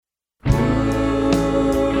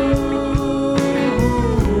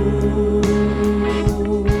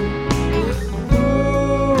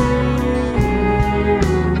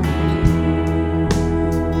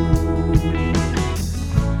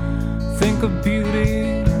of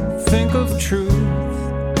beauty, think of truth.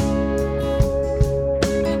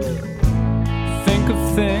 Think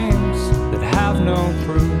of things that have no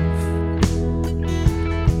proof.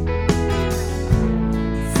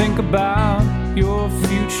 Think about your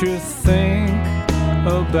future, think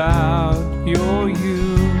about your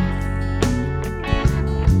youth.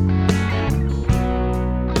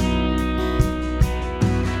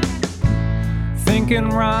 Think in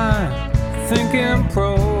rhyme, think in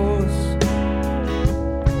prose.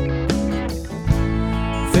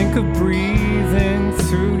 Think of breathing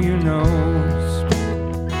through your nose.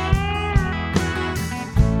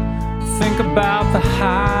 Think about the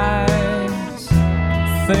highs,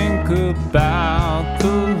 think about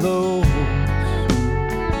the lows.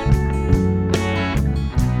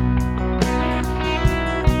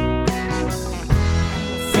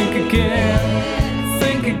 Think again,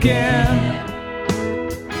 think again.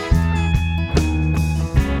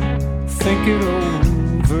 Think it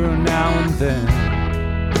over now and then.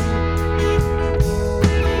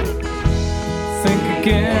 Think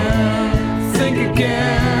again, think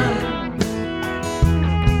again.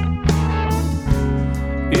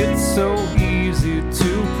 It's so easy to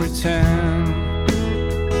pretend.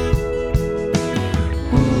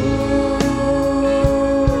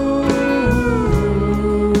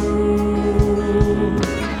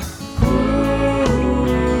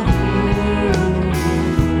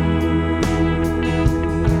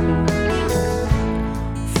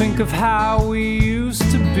 Think of how we used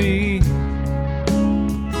to be.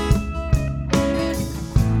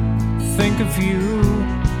 Think of you,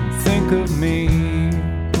 think of me.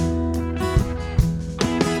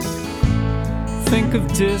 Think of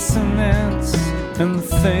dissonance and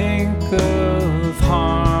think of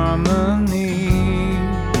harmony.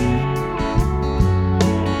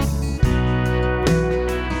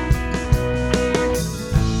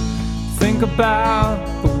 Think about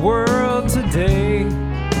the world today.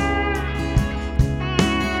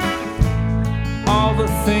 All the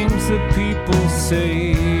things that people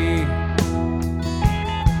say.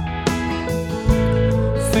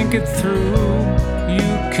 Think it through,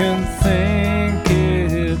 you can think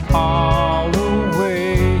it all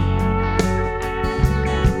away.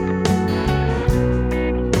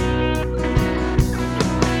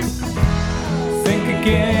 Think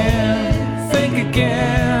again, think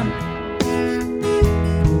again.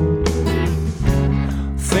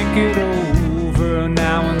 Think it over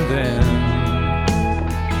now and then.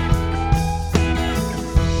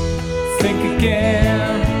 Think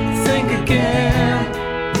again, think again.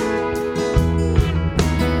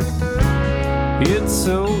 It's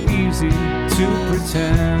so easy to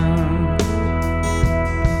pretend.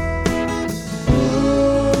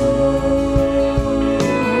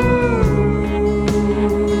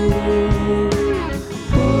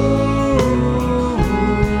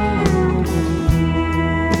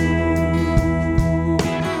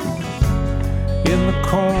 In the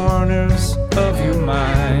corners of your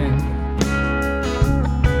mind,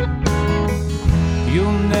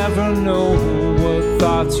 you'll never know what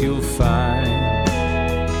thoughts you'll find.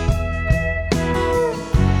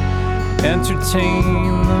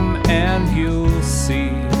 Entertain them and you'll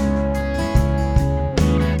see.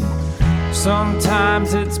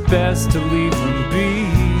 Sometimes it's best to leave them be.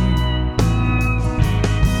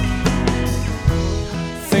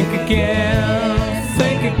 Think again,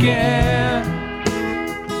 think again.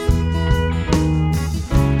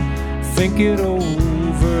 Think it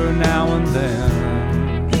over now and then.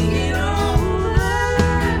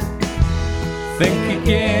 Think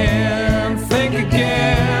again, think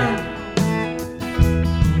again.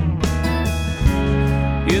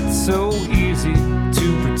 It's so easy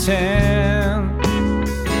to pretend.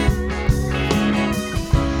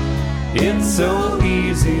 It's so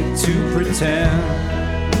easy to pretend.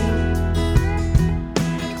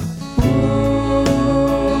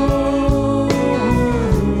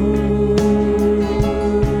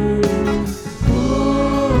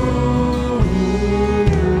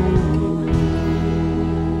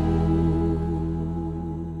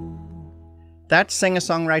 That's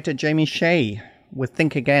singer-songwriter Jamie Shea with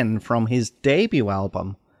Think Again from his debut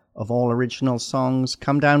album of all original songs,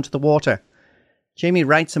 Come Down to the Water. Jamie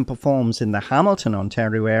writes and performs in the Hamilton,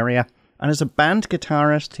 Ontario area, and as a band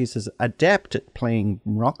guitarist, he's as adept at playing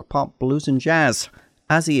rock, pop, blues and jazz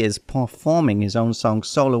as he is performing his own songs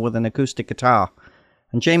solo with an acoustic guitar.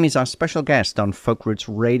 And Jamie's our special guest on Folk Roots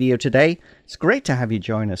Radio today. It's great to have you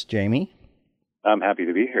join us, Jamie. I'm happy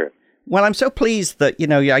to be here. Well, I'm so pleased that,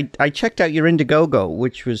 I checked out your Indiegogo,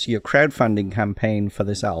 which was your crowdfunding campaign for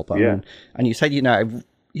this album. Yeah. And you said, I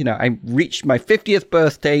reached my 50th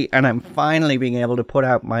birthday and I'm finally being able to put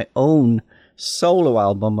out my own solo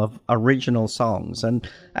album of original songs. And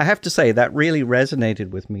I have to say, that really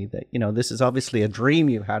resonated with me that, this is obviously a dream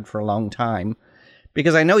you've had for a long time,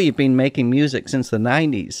 because I know you've been making music since the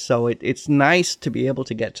 90s. So it's nice to be able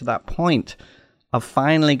to get to that point of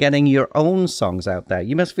finally getting your own songs out there.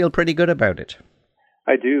 You must feel pretty good about it.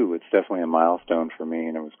 I do. It's definitely a milestone for me,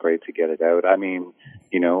 and it was great to get it out. I mean,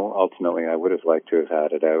 ultimately I would have liked to have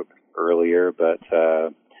had it out earlier, but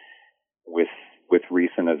with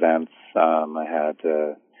recent events, I had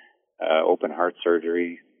open heart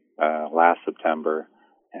surgery last September,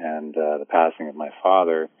 and the passing of my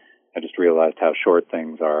father. I just realized how short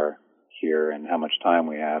things are here and how much time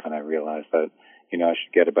we have, and I realized that I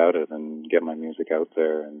should get about it and get my music out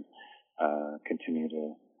there and continue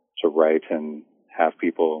to write and have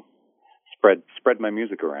people spread my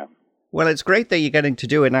music around. Well, it's great that you're getting to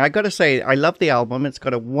do it. And I got to say, I love the album. It's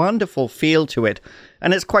got a wonderful feel to it.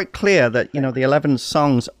 And it's quite clear that, the 11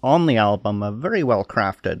 songs on the album are very well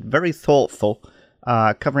crafted, very thoughtful,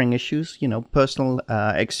 covering issues, personal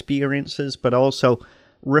experiences, but also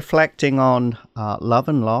reflecting on love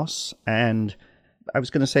and loss. And I was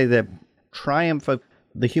going to say the triumph of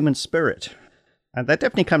the human spirit. And that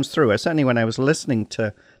definitely comes through. Certainly when I was listening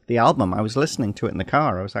to the album, I was listening to it in the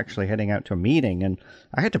car. I was actually heading out to a meeting, and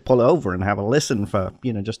I had to pull over and have a listen for,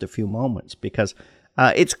 just a few moments, because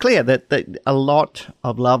it's clear that a lot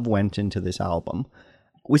of love went into this album.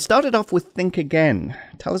 We started off with Think Again.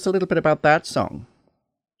 Tell us a little bit about that song.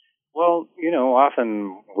 Well,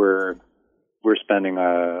 often we're spending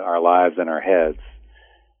our lives in our heads,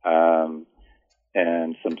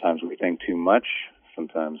 and sometimes we think too much.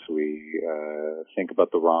 Sometimes we think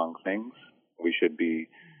about the wrong things. We should be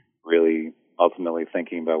really ultimately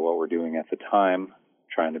thinking about what we're doing at the time,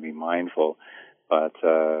 trying to be mindful. But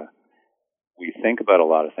we think about a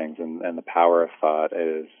lot of things, and the power of thought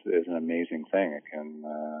is an amazing thing. It can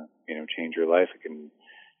change your life. It can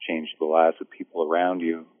change the lives of people around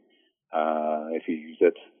you if you use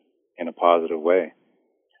it in a positive way.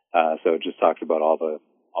 So it just talks about all the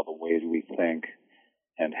ways we think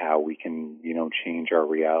and how we can, change our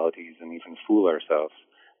realities and even fool ourselves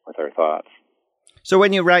with our thoughts. So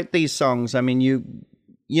when you write these songs, I mean, you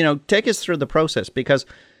take us through the process, because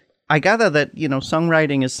I gather that,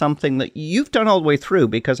 songwriting is something that you've done all the way through,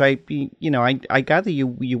 because I gather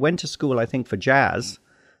you went to school, I think, for jazz,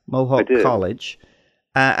 Mohawk College,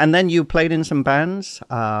 and then you played in some bands,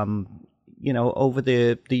 over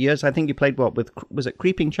the years. I think you played, was it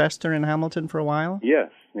Creeping Chester in Hamilton for a while?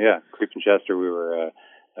 Yes, yeah. Creeping Chester, we were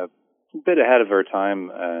a bit ahead of our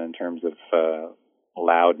time in terms of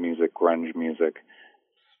loud music, grunge music.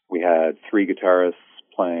 We had 3 guitarists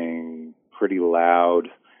playing pretty loud,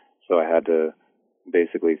 so I had to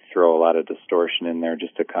basically throw a lot of distortion in there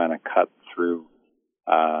just to kind of cut through.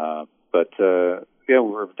 But we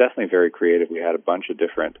were definitely very creative. We had a bunch of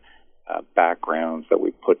different backgrounds that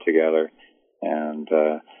we put together. And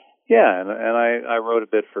I wrote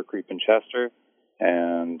a bit for Creeping Chester,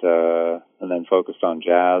 and then focused on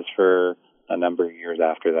jazz for a number of years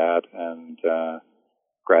after that, and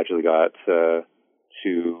gradually got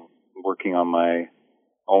to working on my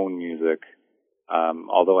own music.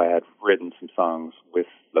 Although I had written some songs with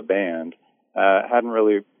the band, hadn't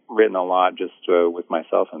really written a lot just with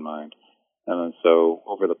myself in mind. And so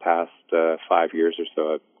over the past 5 years or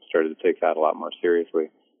so, I've started to take that a lot more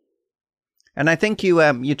seriously. And I think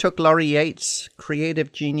you took Laurie Yates'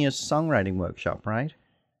 Creative Genius Songwriting Workshop, right?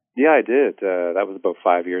 Yeah, I did. That was about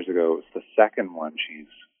 5 years ago. It was the second one she's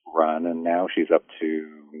run, and now she's up to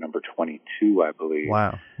number 22, I believe.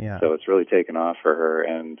 Wow, yeah. So it's really taken off for her,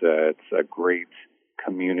 and it's a great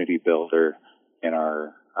community builder in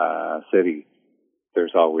our city.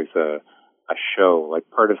 There's always a show. Like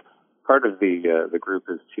part of the group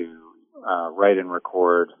is to write and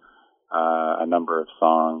record a number of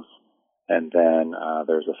songs, and then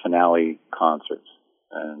there's a finale concert,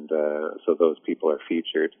 and so those people are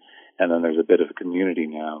featured. And then there's a bit of a community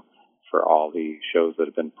now for all the shows that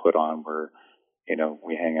have been put on where,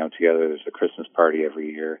 we hang out together. There's a Christmas party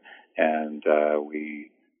every year, and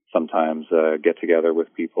we sometimes get together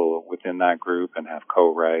with people within that group and have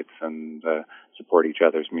co-writes and support each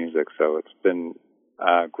other's music. So it's been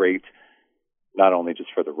great, not only just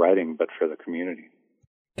for the writing, but for the community.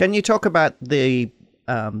 Can you talk about the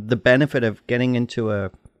benefit of getting into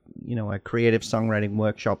a creative songwriting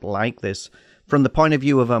workshop like this from the point of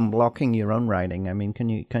view of unblocking your own writing? I mean, can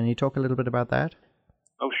you talk a little bit about that?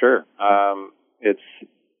 Oh, sure. It's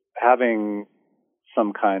having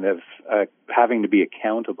some kind of having to be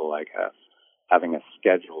accountable, I guess. Having a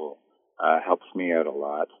schedule helps me out a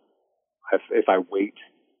lot. If I wait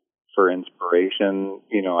for inspiration,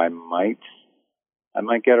 I might I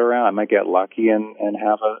might get around. I might get lucky and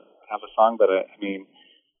have a song. But I mean,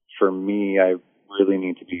 for me, I really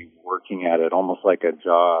need to be working at it almost like a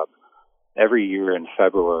job. Every year in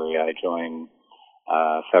February, I join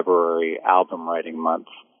February album writing month.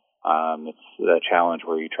 It's a challenge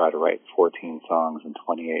where you try to write 14 songs in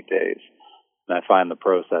 28 days. And I find the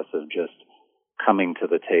process of just coming to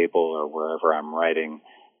the table or wherever I'm writing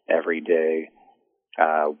every day,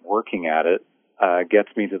 working at it,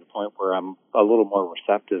 gets me to the point where I'm a little more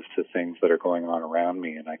receptive to things that are going on around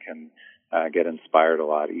me, and I can get inspired a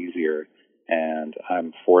lot easier. And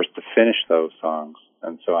I'm forced to finish those songs.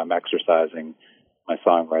 And so I'm exercising my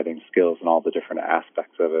songwriting skills and all the different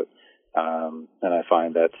aspects of it. And I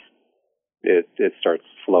find that it starts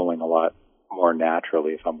flowing a lot more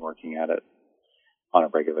naturally if I'm working at it on a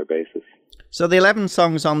regular basis. So the 11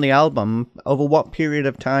 songs on the album, over what period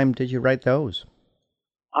of time did you write those?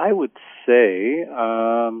 I would say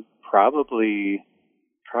probably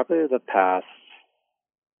the past.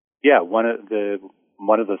 Yeah, one of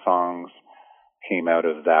the songs came out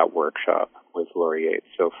of that workshop with Laurie Yates.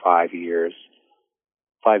 So 5 years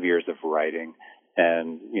of writing,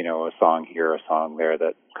 and a song here, a song there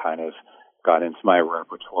that kind of got into my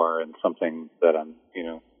repertoire and something that I'm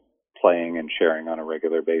playing and sharing on a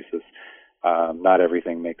regular basis. Not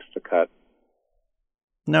everything makes the cut.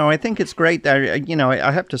 No, I think it's great.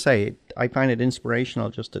 I have to say, I find it inspirational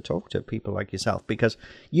just to talk to people like yourself, because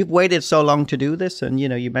you've waited so long to do this. And,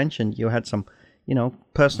 you mentioned you had some,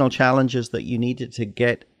 personal challenges that you needed to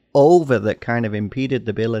get over that kind of impeded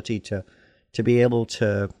the ability to be able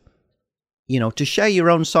to, to share your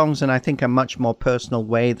own songs in, I think, a much more personal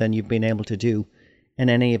way than you've been able to do in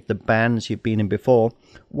any of the bands you've been in before.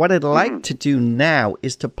 What I'd like to do now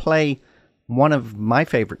is to play one of my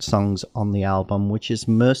favorite songs on the album, which is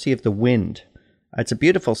Mercy of the Wind. It's a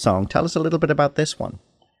beautiful song. Tell us a little bit about this one.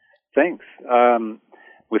 Thanks.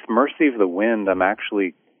 With Mercy of the Wind, I'm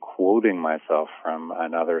actually quoting myself from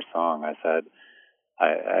another song. I said,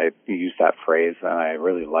 I used that phrase, and I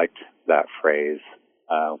really liked that phrase.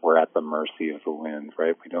 We're at the mercy of the wind,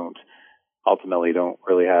 right? We don't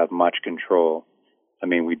really have much control. I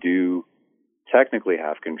mean, we do technically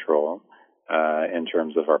have control in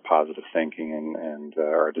terms of our positive thinking and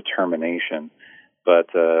our determination, but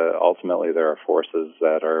ultimately there are forces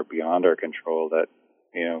that are beyond our control that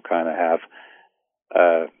kind of have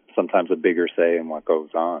sometimes a bigger say in what goes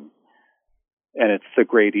on. And it's a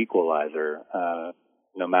great equalizer,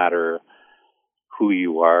 no matter who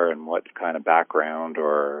you are and what kind of background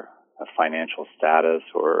or a financial status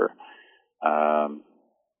or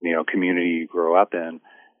community you grow up in.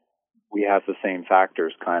 We have the same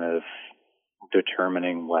factors kind of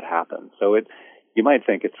determining what happens. So you might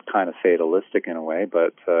think it's kind of fatalistic in a way,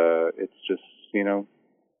 but it's just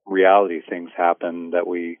reality. Things happen that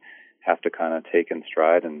we have to kind of take in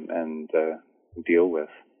stride and deal with.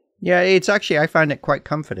 Yeah, it's actually, I find it quite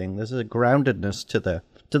comforting. There's a groundedness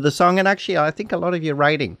to the song, and actually I think a lot of your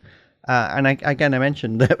writing, and I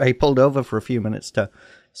mentioned that I pulled over for a few minutes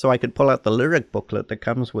so I could pull out the lyric booklet that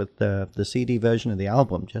comes with the CD version of the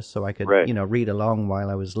album, just so I could read along while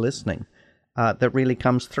I was listening. That really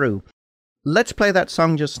comes through. Let's play that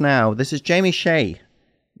song just now. This is Jamie Shea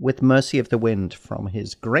with Mercy of the Wind from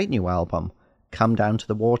his great new album, Come Down to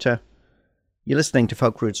the Water. You're listening to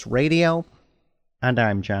Folk Roots Radio, and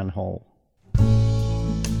I'm Jan Hall.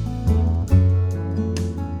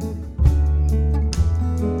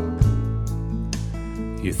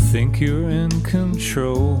 You think you're in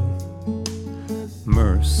control,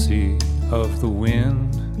 mercy of the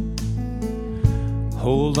wind.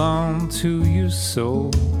 Hold on to your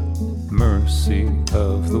soul, mercy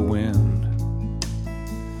of the wind.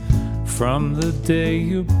 From the day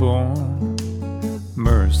you're born,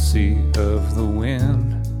 mercy of the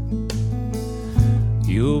wind.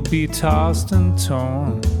 You'll be tossed and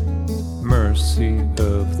torn, mercy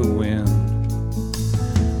of the wind.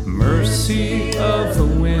 Mercy of the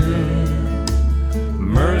wind,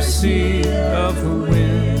 mercy of the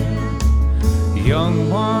wind. Young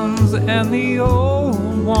ones and the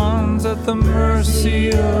old ones at the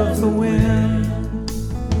mercy of the wind.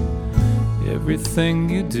 Everything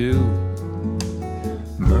you do,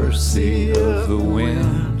 mercy of the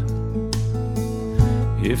wind.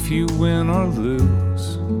 If you win or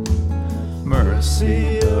lose,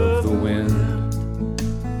 mercy of the wind.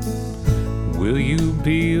 Will you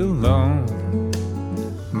be alone?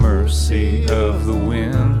 Mercy of the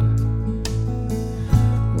wind.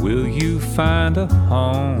 Will you find a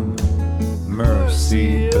home?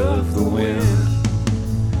 Mercy of the wind.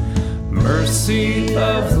 Mercy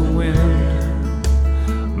of the wind.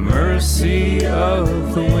 Mercy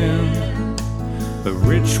of the wind. the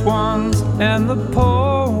rich ones and the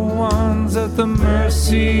poor ones at the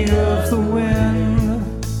mercy of the wind.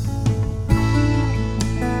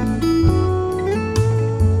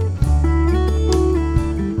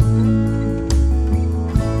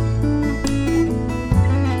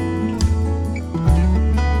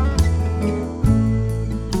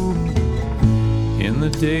 In the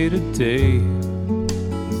day-to-day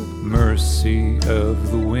mercy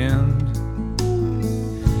of the wind,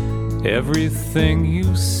 everything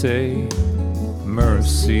you say,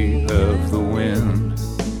 mercy of the wind.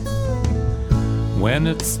 When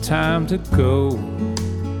it's time to go,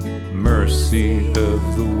 mercy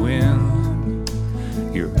of the wind.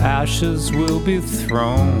 Your ashes will be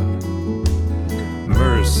thrown,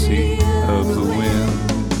 mercy of the wind.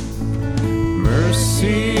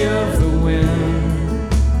 Mercy of the wind,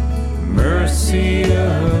 mercy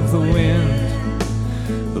of the wind.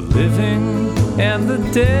 The living and the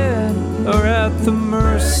dead are at the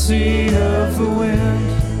mercy of the wind.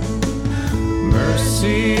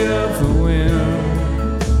 Mercy of the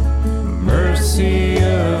wind, mercy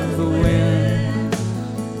of the wind.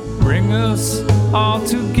 Bring us all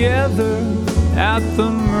together at the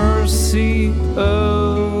mercy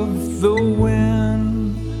of the wind.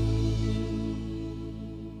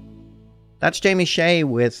 That's Jamie Shea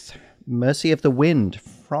with Mercy of the Wind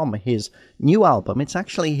from his new album. It's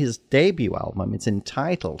actually his debut album. It's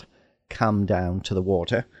entitled Come Down to the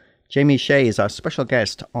Water. Jamie Shea is our special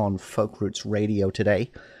guest on Folk Roots Radio today.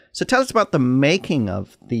 So tell us about the making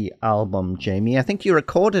of the album, Jamie. I think you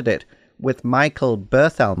recorded it with Michael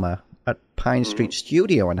Berthelmer at Pine Street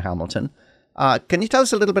Studio in Hamilton. Can you tell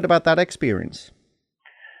us a little bit about that experience?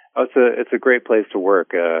 Oh, it's a great place to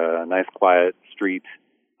work. A nice, quiet street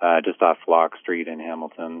just off Flock Street in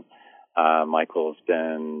Hamilton. Michael's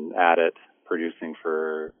been at it, producing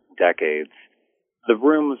for decades. The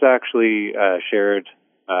room was actually shared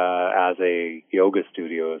as a yoga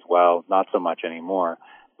studio as well. Not so much anymore,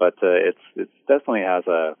 but it definitely has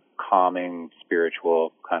a calming,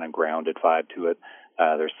 spiritual, kind of grounded vibe to it.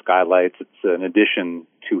 There's skylights. It's an addition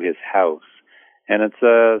to his house, and it's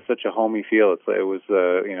such a homey feel. It was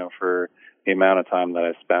for the amount of time that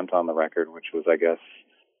I spent on the record, which was, I guess,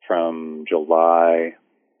 from July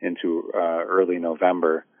into early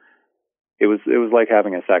November, it was like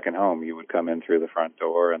having a second home. You would come in through the front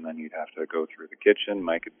door, and then you'd have to go through the kitchen.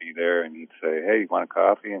 Mike would be there, and he'd say, "Hey, you want a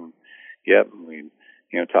coffee?" And yep, and we'd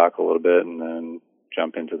talk a little bit, and then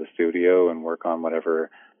jump into the studio and work on whatever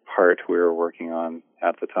part we were working on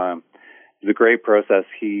at the time. It was a great process.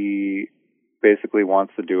 He basically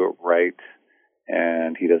wants to do it right,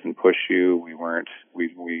 and he doesn't push you. We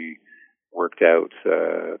worked out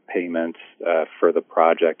payment for the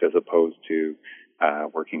project as opposed to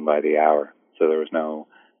working by the hour. So there was no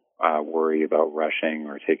worry about rushing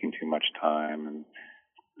or taking too much time, and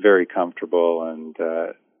very comfortable. And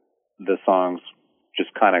the songs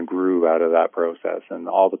just kind of grew out of that process. And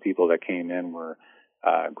all the people that came in were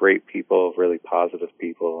great people, really positive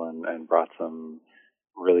people, and brought some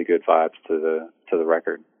really good vibes to the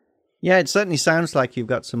record. Yeah, it certainly sounds like you've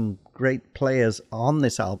got some great players on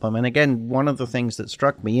this album. And again, one of the things that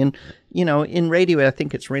struck me, and, in radio, I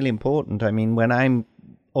think it's really important. I mean, when I'm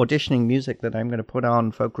auditioning music that I'm going to put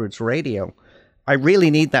on Folk Roots Radio, I really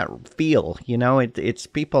need that feel. It's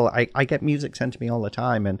people, I get music sent to me all the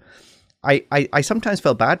time. And I sometimes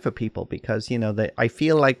feel bad for people because, I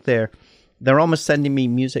feel like they're almost sending me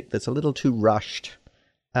music that's a little too rushed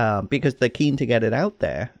because they're keen to get it out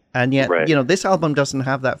there. And yet, right. This album doesn't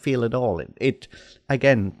have that feel at all. It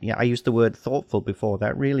again, I used the word thoughtful before.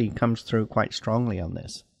 That really comes through quite strongly on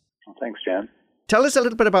this. Well, thanks, Jan. Tell us a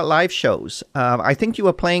little bit about live shows. I think you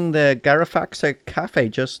were playing the Garafaxa Cafe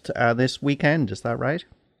just this weekend. Is that right?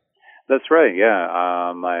 That's right,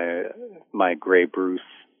 yeah. My Grey Bruce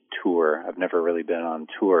tour. I've never really been on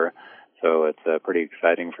tour, so it's pretty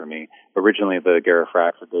exciting for me. Originally, the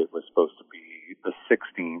Garafaxa date was supposed to be the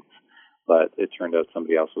 16th, but it turned out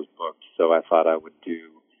somebody else was booked, so I thought I would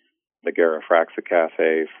do the Garafaxa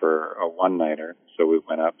Cafe for a one-nighter. So we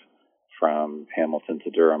went up from Hamilton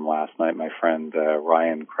to Durham last night. My friend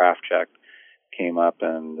Ryan Krafchek came up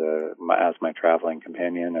and as my traveling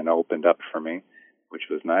companion and opened up for me, which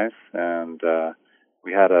was nice. And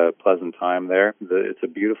we had a pleasant time there. It's a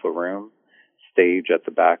beautiful room. Stage at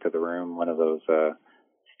the back of the room, one of those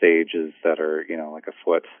stages that are, like a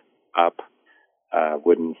foot up.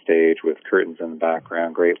 Wooden stage with curtains in the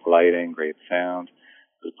background, great lighting, great sound.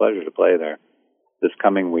 It was a pleasure to play there. This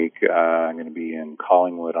coming week, I'm going to be in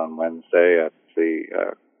Collingwood on Wednesday at the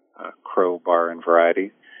Crow Bar and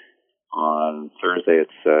Variety. On Thursday,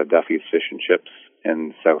 it's Duffy's Fish and Chips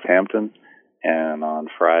in Southampton. And on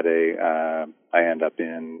Friday, I end up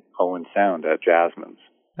in Owen Sound at Jasmine's.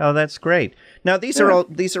 Oh, that's great. Now these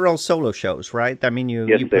are all solo shows, right? I mean,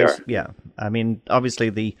 Yes, they are. Yeah. I mean, obviously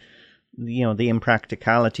the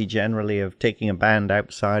impracticality generally of taking a band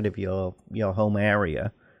outside of your home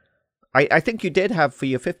area. I think you did have, for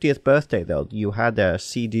your 50th birthday, though, you had a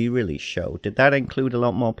CD release show. Did that include a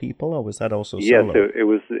lot more people, or was that also solo? Yes,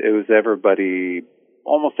 it was everybody,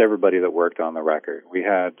 almost everybody that worked on the record. We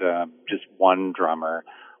had just one drummer,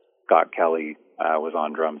 Scott Kelly, was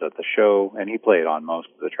on drums at the show, and he played on most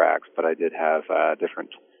of the tracks, but I did have different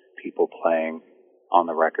people playing on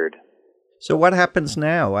the record. So what happens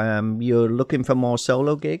now? You're looking for more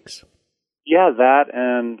solo gigs? Yeah, that,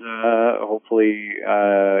 and hopefully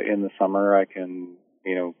in the summer I can,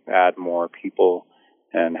 add more people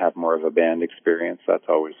and have more of a band experience. That's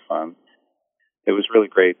always fun. It was really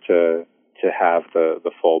great to have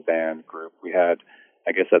the full band group. We had,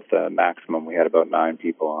 I guess at the maximum, we had about 9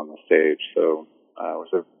 people on the stage, so it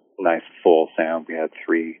was a nice full sound. We had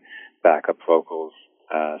 3 backup vocals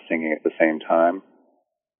singing at the same time.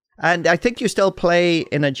 And I think you still play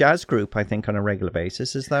in a jazz group, I think, on a regular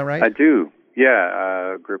basis. Is that right? I do,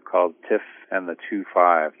 yeah. A group called Tiff and the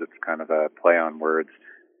 2-5s. It's kind of a play on words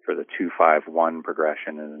for the 2-5-1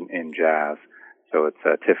 progression in jazz. So it's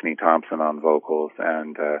Tiffany Thompson on vocals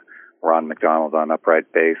and Ron McDonald on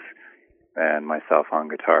upright bass and myself on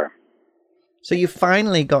guitar. So you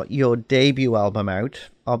finally got your debut album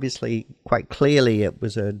out. Obviously, quite clearly, it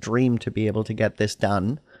was a dream to be able to get this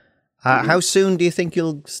done. How soon do you think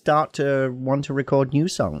you'll start to want to record new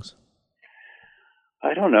songs?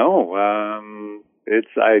 I don't know. I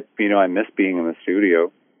miss being in the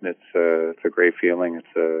studio. It's a great feeling.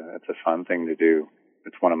 It's a fun thing to do.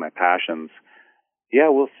 It's one of my passions. Yeah,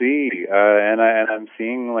 we'll see. And I'm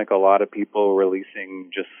seeing like a lot of people releasing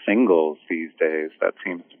just singles these days. That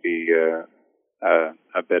seems to be a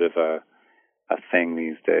bit of a thing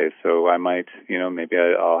these days. So I might, maybe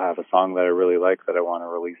I'll have a song that I really like that I want to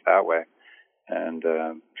release that way and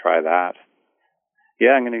try that.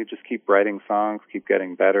 Yeah, I'm going to just keep writing songs, keep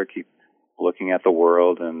getting better, keep looking at the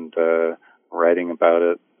world and writing about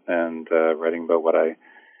it and writing about what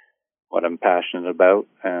I'm passionate about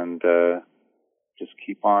and just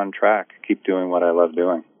keep on track, keep doing what I love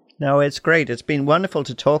doing. No, it's great. It's been wonderful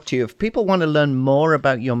to talk to you. If people want to learn more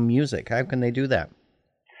about your music, how can they do that?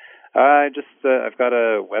 I've got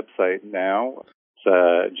a website now.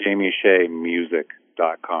 It's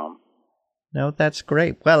jamiesheamusic.com. No, that's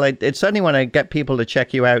great. Well, I certainly want to get people to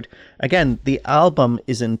check you out. Again, the album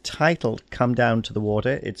is entitled Come Down to the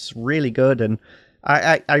Water. It's really good, and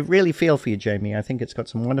I really feel for you, Jamie. I think it's got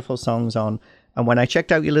some wonderful songs on. And when I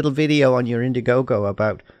checked out your little video on your Indiegogo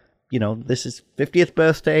about, this is 50th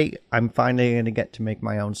birthday, I'm finally going to get to make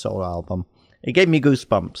my own solo album. It gave me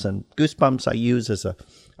goosebumps, and goosebumps I use as a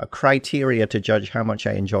criteria to judge how much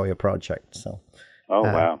I enjoy a project. So,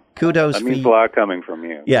 wow! Kudos. That means a lot coming from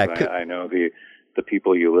you. Yeah, I know the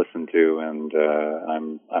people you listen to, and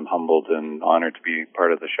I'm humbled and honored to be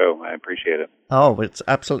part of the show. I appreciate it. Oh, it's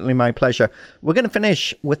absolutely my pleasure. We're going to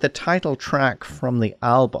finish with the title track from the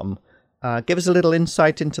album. Give us a little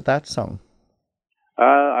insight into that song.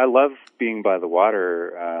 I love being by the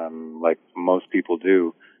water, like most people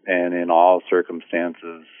do. And in all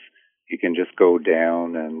circumstances, you can just go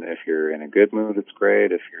down, and if you're in a good mood, it's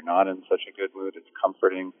great. If you're not in such a good mood, it's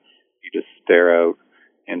comforting. You just stare out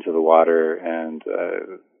into the water, and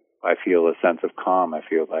I feel a sense of calm. I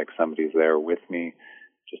feel like somebody's there with me,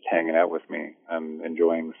 just hanging out with me. I'm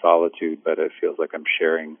enjoying the solitude, but it feels like I'm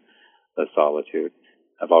sharing the solitude.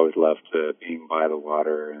 I've always loved being by the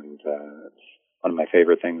water, and it's one of my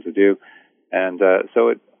favorite things to do. And so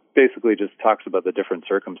it basically just talks about the different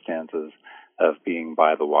circumstances of being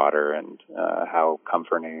by the water and how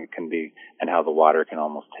comforting it can be, and how the water can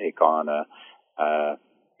almost take on a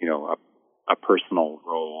personal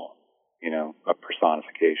role, a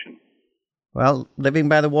personification. Well, living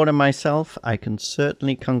by the water myself, I can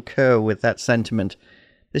certainly concur with that sentiment.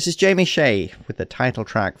 This is Jamie Shea with the title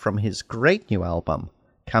track from his great new album,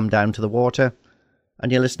 Come Down to the Water,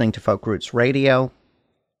 and you're listening to Folk Roots Radio,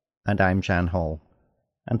 and I'm Jan Hall.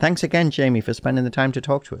 And thanks again, Jamie, for spending the time to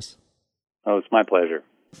talk to us. Oh, it's my pleasure.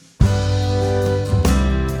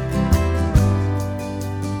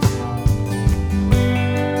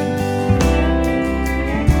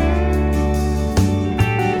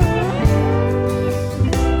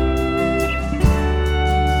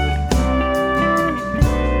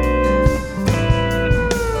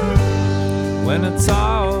 When it's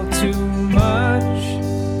all too much,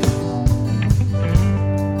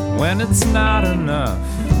 when it's not enough,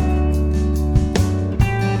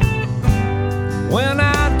 when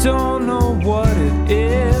I don't know what it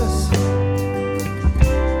is,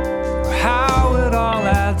 it all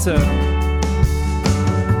adds up.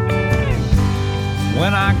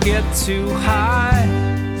 When I get too high,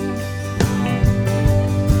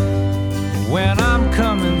 when I'm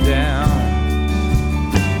coming down,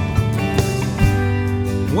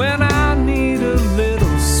 when I need a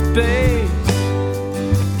little space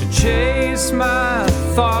to chase my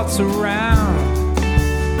thoughts around,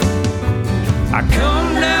 I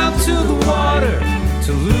come down to the water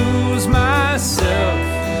to lose myself.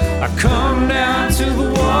 I come down to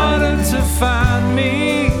the water to find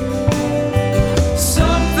me.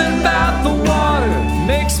 Something about the water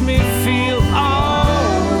makes me feel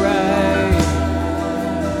alright.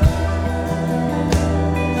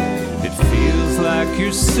 It feels like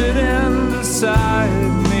you're sitting beside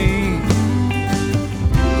me.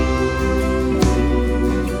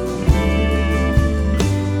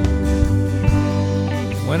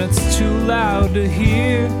 When it's too loud to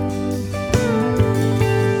hear,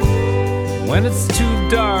 when it's too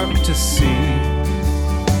dark to see,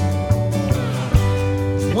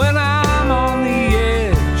 when I'm on the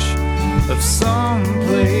edge of some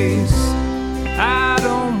place I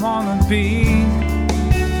don't wanna be,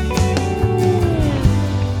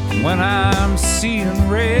 when I'm seeing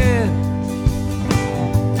red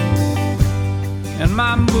and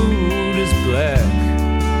my mood is black,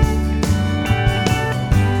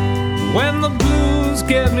 when the blues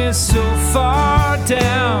get me so far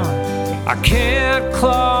down I can't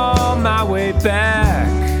claw my way back,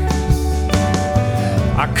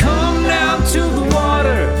 I come down to the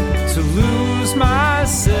water to lose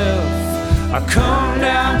myself. I come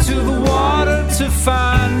down to the water to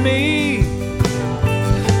find me.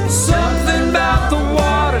 Something about the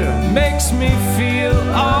water makes me feel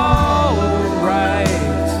alright.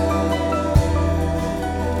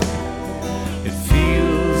 It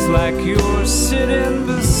feels like you're sitting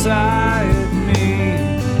beside me.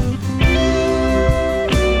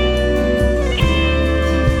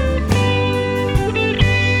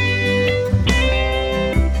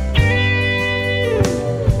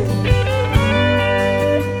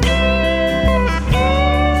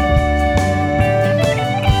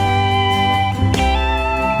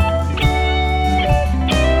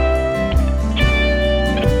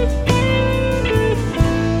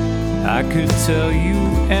 I could tell you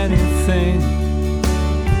anything.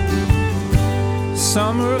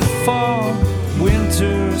 Summer, fall,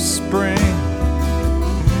 winter, spring.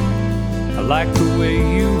 I like the way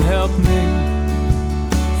you help me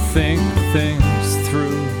think things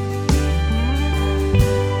through.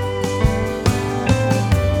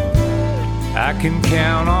 I can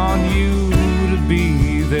count on you to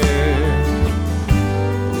be there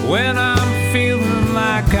when I'm feeling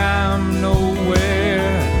like I'm nowhere.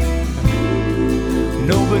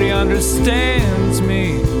 Nobody understands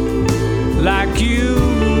me like you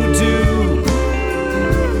do.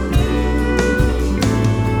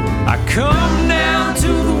 I come down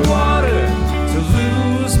to the water to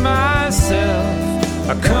lose myself.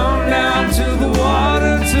 I come down to the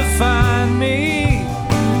water to find me.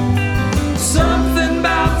 Something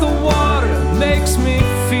about the water makes me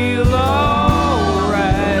feel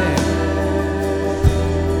alright.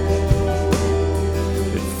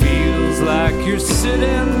 It feels like you're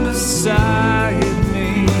sitting beside me.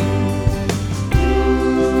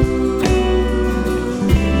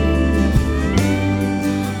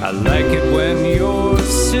 I like it when you're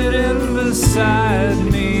sitting beside me.